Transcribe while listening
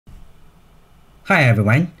Hi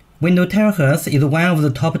everyone, we know terahertz is one of the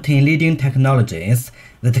top 10 leading technologies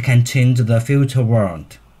that can change the future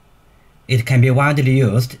world. It can be widely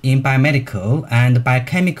used in biomedical and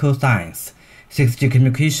biochemical science, 6G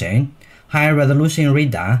communication, high-resolution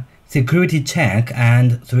radar, security check,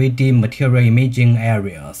 and 3D material imaging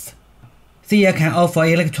areas. SIA can offer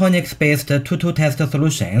electronics-based to-test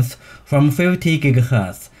solutions from 50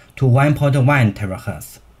 GHz to 1.1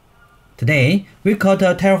 THz. Today, we cover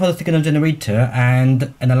a terahertz signal generator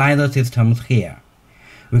and analyzer systems here.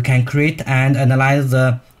 We can create and analyze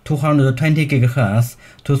the 220 GHz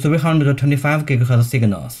to 325 GHz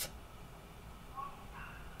signals.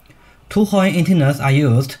 Two horn antennas are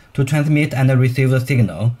used to transmit and receive the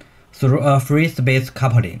signal through a free space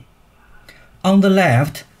coupling. On the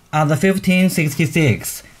left are the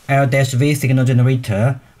 1566 L-V signal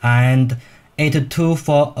generator and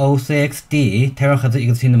 82406D terahertz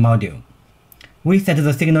extender module. We set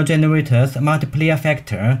the signal generator's multiplier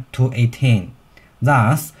factor to 18.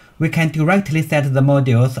 Thus, we can directly set the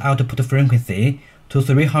module's output frequency to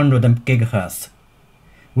 300 GHz.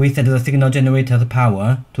 We set the signal generator's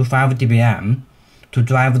power to 5 dBm to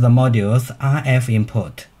drive the module's RF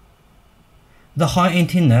input. The horn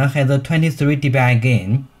antenna has a 23 dBi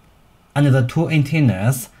gain, and the two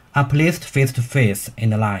antennas are placed face-to-face in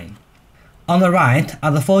the line. On the right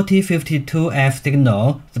are the 4052F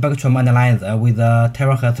signal spectrum analyzer with a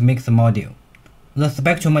terahertz mix module. The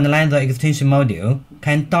spectrum analyzer extension module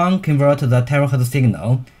can down-convert the terahertz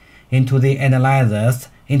signal into the analyzer's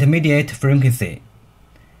intermediate frequency.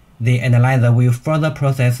 The analyzer will further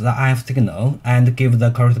process the RF signal and give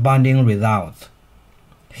the corresponding results.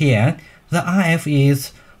 Here, the RF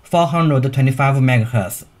is 425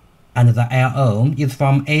 MHz, and the LO is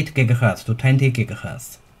from 8 GHz to 20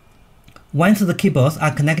 GHz. Once the cables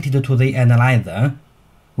are connected to the analyzer,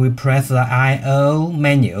 we press the I/O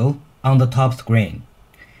menu on the top screen,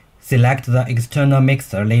 select the external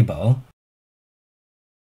mixer label,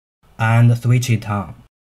 and switch it on.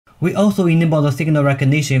 We also enable the signal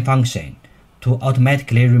recognition function to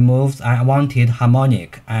automatically remove unwanted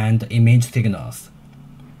harmonic and image signals.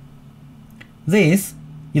 This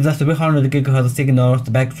is a 300 GHz signal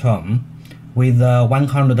spectrum with a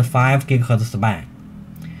 105 GHz span.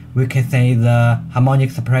 We can say the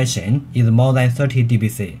harmonic suppression is more than 30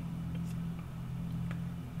 dBc.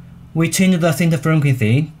 We change the center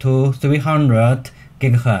frequency to 300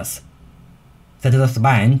 GHz, set the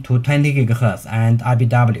span to 20 GHz and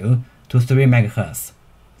RBW to 3 MHz.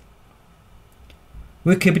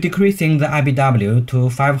 We keep decreasing the RBW to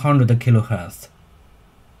 500 kHz,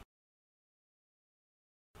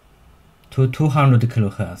 to 200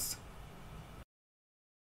 kHz,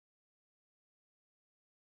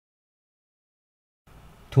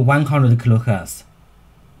 to 100 kHz.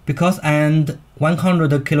 Because and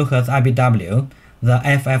 100 kHz RBW, the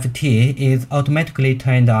FFT is automatically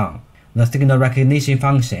turned on. The signal recognition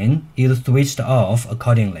function is switched off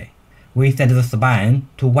accordingly. We set the span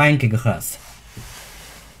to 1 GHz,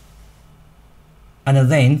 and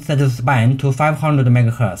then set the span to 500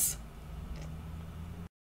 MHz.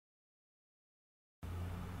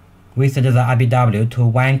 We set the RBW to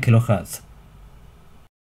 1 kHz.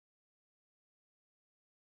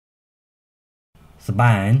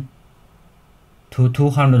 Span to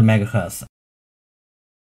 200 MHz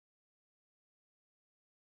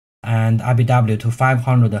and RBW to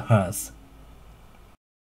 500 Hz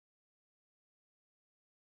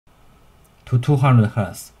to 200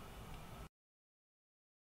 Hz.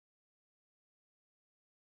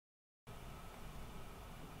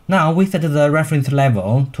 Now we set the reference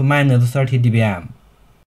level to minus 30 dBm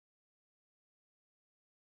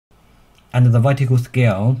and the vertical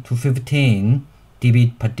scale to 15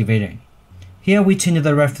 dB per division. Here we change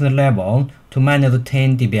the reference level to minus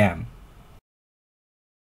 10 dBm.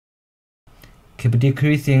 Keep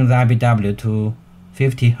decreasing the RBW to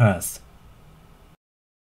 50 Hz.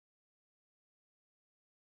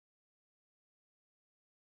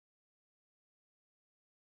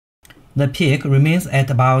 The peak remains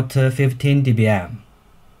at about 15 dBm.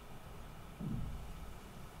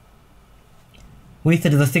 We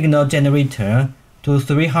set the signal generator to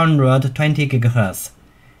 320 GHz.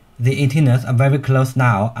 The antennas are very close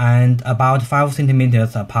now and about 5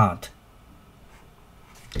 cm apart.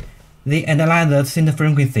 The analyzer's center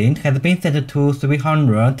frequency has been set to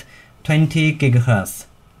 320 GHz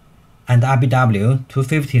and RBW to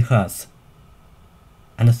 50 Hz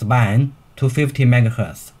and span to 50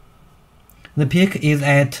 MHz. The peak is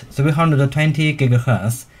at 320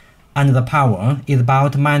 GHz and the power is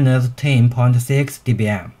about minus 10.6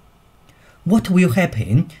 dBm. What will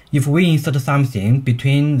happen if we insert something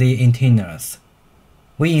between the antennas?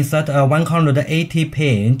 we insert a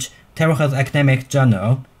 180-page terahertz academic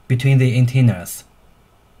journal between the antennas.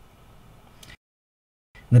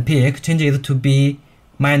 The peak changes to be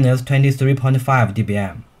minus 23.5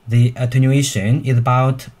 dBm. The attenuation is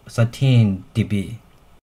about 13 dB.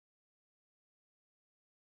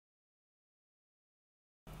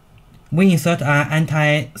 We insert an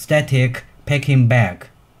anti-static packing bag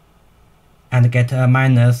and get a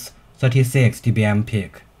minus 36 dBm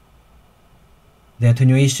peak. The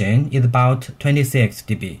attenuation is about 26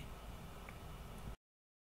 dB.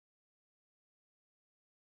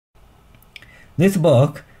 This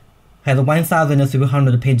book has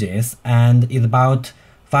 1,300 pages and is about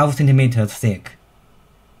 5 centimeters thick.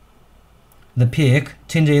 The peak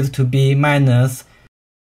changes to be minus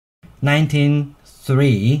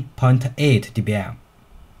 19.3.8 dBm.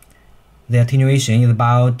 The attenuation is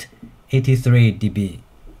about 83 dB.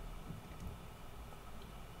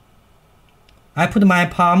 I put my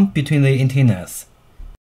palm between the antennas.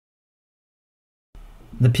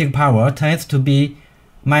 The peak power turns to be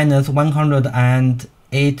minus 108.9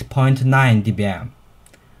 dBm.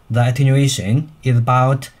 The attenuation is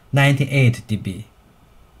about 98 dB.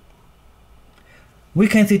 We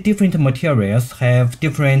can see different materials have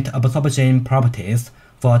different absorption properties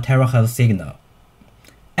for a terahertz signal.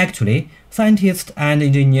 Actually, scientists and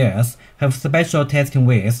engineers have special testing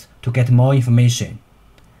ways to get more information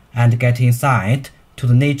and get insight to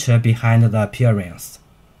the nature behind the appearance.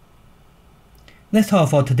 That's all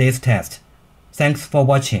for today's test. Thanks for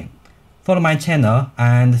watching. Follow my channel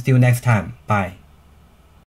and see you next time. Bye.